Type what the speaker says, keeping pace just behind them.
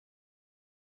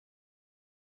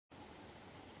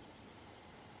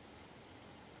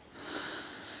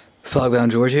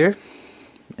Fogbound George here,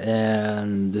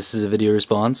 and this is a video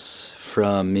response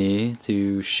from me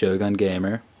to Shogun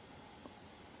Gamer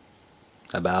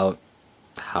about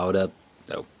how to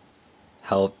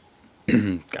help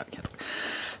God, I can't talk.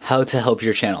 How to help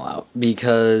your channel out,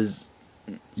 because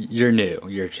you're new,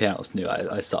 your channel's new.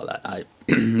 I saw that. I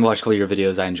watched a couple of your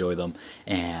videos, I enjoy them,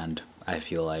 and I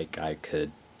feel like I could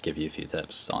give you a few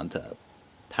tips on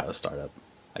how to start up,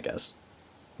 I guess,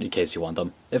 in case you want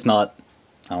them. If not,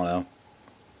 I don't know.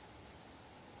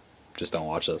 Just don't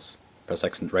watch this. Press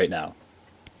X right now.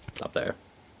 Up there.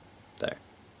 There.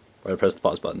 Or press the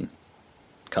pause button.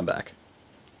 Come back.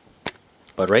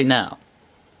 But right now,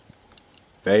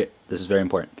 this is very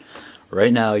important.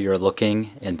 Right now you're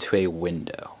looking into a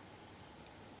window.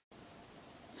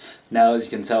 Now, as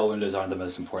you can tell, windows aren't the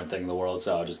most important thing in the world,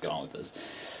 so I'll just get on with this.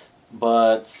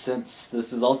 But since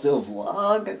this is also a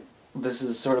vlog, this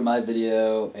is sort of my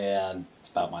video, and it's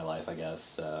about my life, I guess,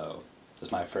 so this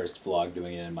is my first vlog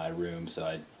doing it in my room, so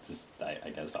I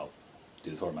guess I'll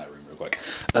do a tour of my room real quick.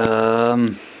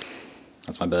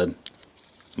 That's my bed.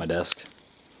 It's my desk.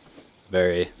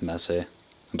 Very messy.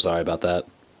 I'm sorry about that.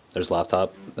 There's a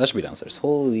laptop. That should be downstairs.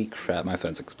 Holy crap, my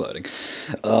phone's exploding.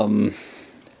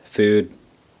 Food.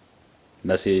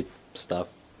 Messy stuff.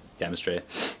 Chemistry.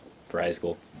 For high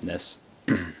school.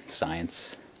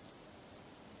 Science.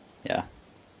 Yeah.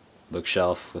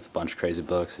 Bookshelf with a bunch of crazy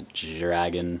books. A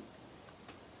dragon.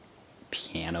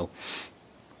 Piano.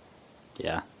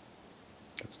 Yeah.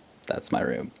 That's my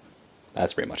room.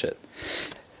 That's pretty much it.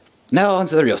 Now on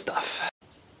to the real stuff.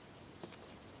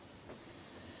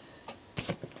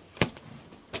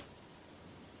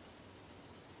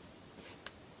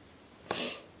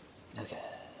 Okay,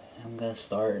 I'm gonna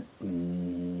start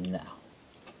now.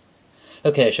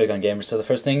 Okay, Shogun Gamer, so the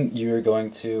first thing you're going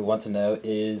to want to know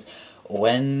is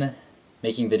when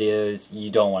making videos, you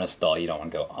don't want to stall. You don't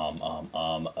want to go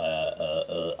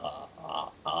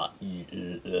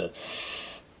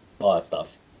all that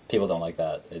stuff. People don't like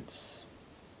that. It's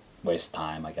waste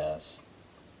time, I guess.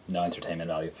 No entertainment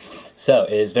value. So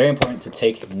it is very important to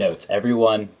take notes.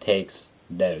 Everyone takes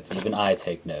notes. Even I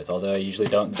take notes. Although I usually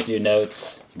don't do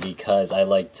notes because I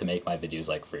like to make my videos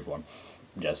like freeform.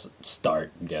 Just start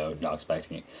and go, not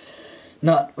expecting,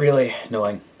 not really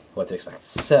knowing what to expect.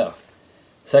 So,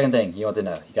 second thing you want to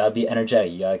know, you gotta be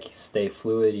energetic. You gotta stay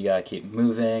fluid. You gotta keep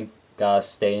moving. Gotta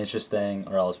stay interesting,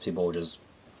 or else people will just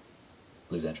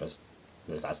lose interest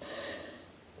really fast.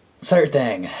 Third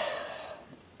thing,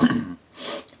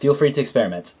 feel free to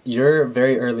experiment. You're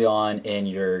very early on in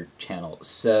your channel,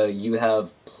 so you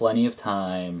have plenty of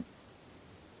time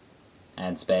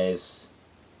and space.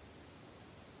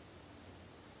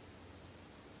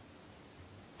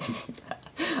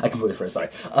 I completely forgot, sorry.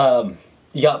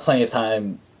 You got plenty of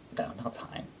time. No, not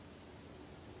time.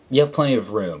 You have plenty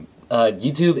of room.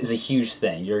 YouTube is a huge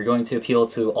thing. You're going to appeal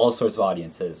to all sorts of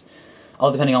audiences,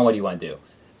 all depending on what you want to do.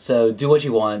 So do what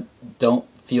you want. Don't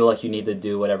feel like you need to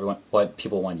do what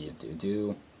people want you to do.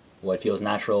 Do what feels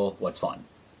natural, what's fun.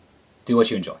 Do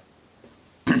what you enjoy.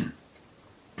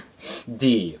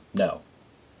 D, no.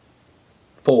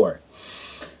 4,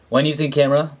 when using a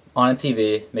camera on a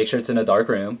TV, make sure it's in a dark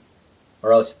room,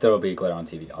 or else there will be glitter on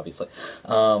TV, obviously.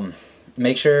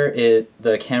 Make sure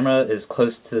the camera is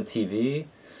close to the TV,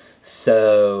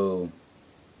 so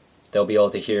they'll be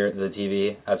able to hear the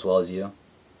TV as well as you.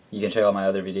 You can check out my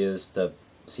other videos to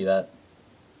see that,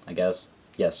 I guess.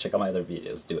 Yes, check out my other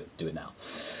videos. Do it now.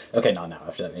 Okay, not now.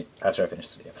 After I finish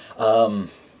this video.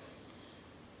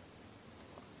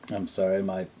 I'm sorry,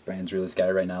 my brain's really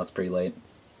scattered right now. It's pretty late.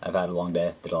 I've had a long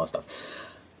day. Did a lot of stuff.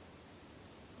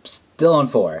 Still on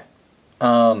 4.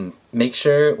 Make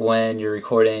sure when you're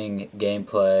recording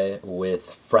gameplay with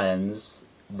friends,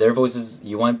 their voices,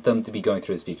 you want them to be going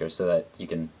through the speakers so that you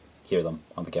can hear them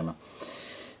on the camera.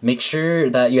 Make sure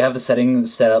that you have the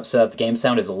settings set up so that the game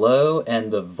sound is low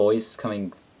and the voice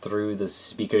coming through the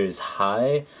speaker is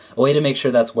high. A way to make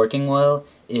sure that's working well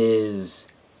is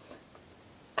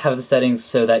have the settings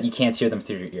so that you can't hear them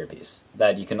through your earpiece,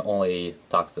 that you can only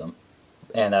talk to them,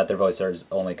 and that their voice is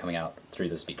only coming out through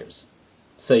the speakers.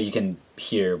 So you can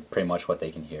hear pretty much what they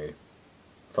can hear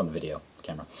from the video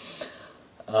camera.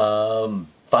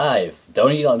 5,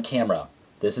 don't eat on camera.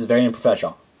 This is very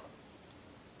unprofessional.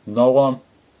 No one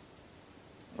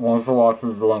wants to watch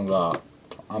you doing that.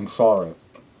 I'm sorry.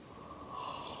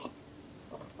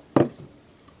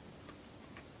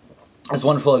 As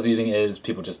wonderful as eating is,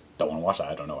 people just don't want to watch that.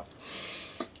 I don't know why.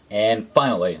 And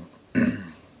finally,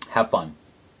 have fun.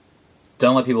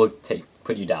 Don't let people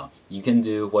put you down. You can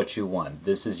do what you want.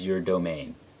 This is your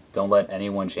domain. Don't let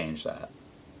anyone change that.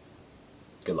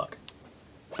 Good luck.